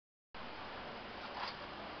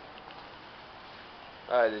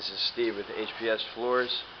Hi, this is Steve with HPS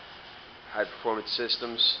Floors, High Performance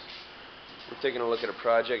Systems. We're taking a look at a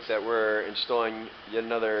project that we're installing yet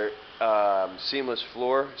another seamless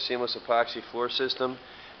epoxy floor system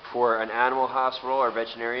for an animal hospital or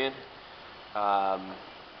veterinarian. To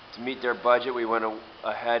meet their budget, we went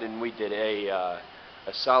ahead and we did a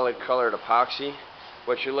solid colored epoxy.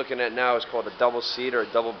 What you're looking at now is called a double seat or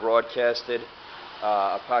a double broadcasted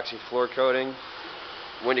epoxy floor coating.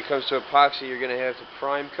 When it comes to epoxy, you're going to have to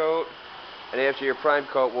prime coat, and after your prime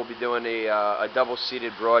coat, we'll be doing a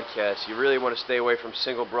double-seated broadcast. You really want to stay away from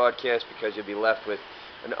single broadcast because you'll be left with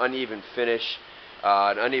an uneven finish,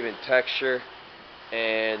 an uneven texture,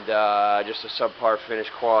 and just a subpar finish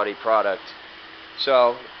quality product.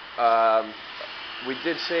 So we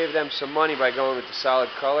did save them some money by going with the solid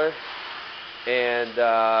color,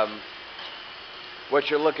 and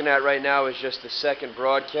what you're looking at right now is just the second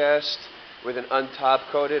broadcast with an untop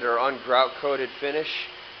coated or ungrout coated finish.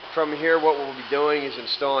 From here, what we'll be doing is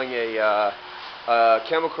installing a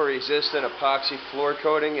chemical resistant epoxy floor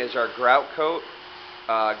coating as our grout coat.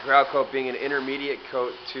 Grout coat being an intermediate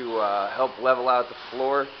coat to help level out the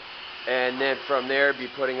floor, and then from there be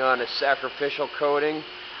putting on a sacrificial coating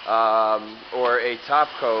or a top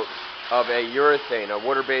coat of a urethane, a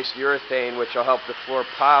water-based urethane, which will help the floor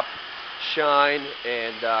pop, shine,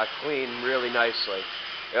 and clean really nicely.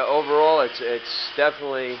 Overall, it's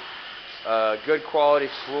definitely a good quality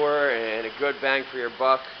floor and a good bang for your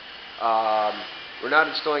buck. We're not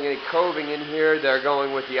installing any coving in here. They're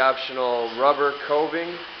going with the optional rubber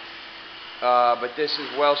coving, but this is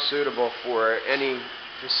well suitable for any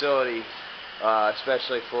facility,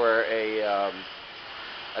 especially for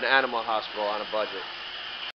an animal hospital on a budget.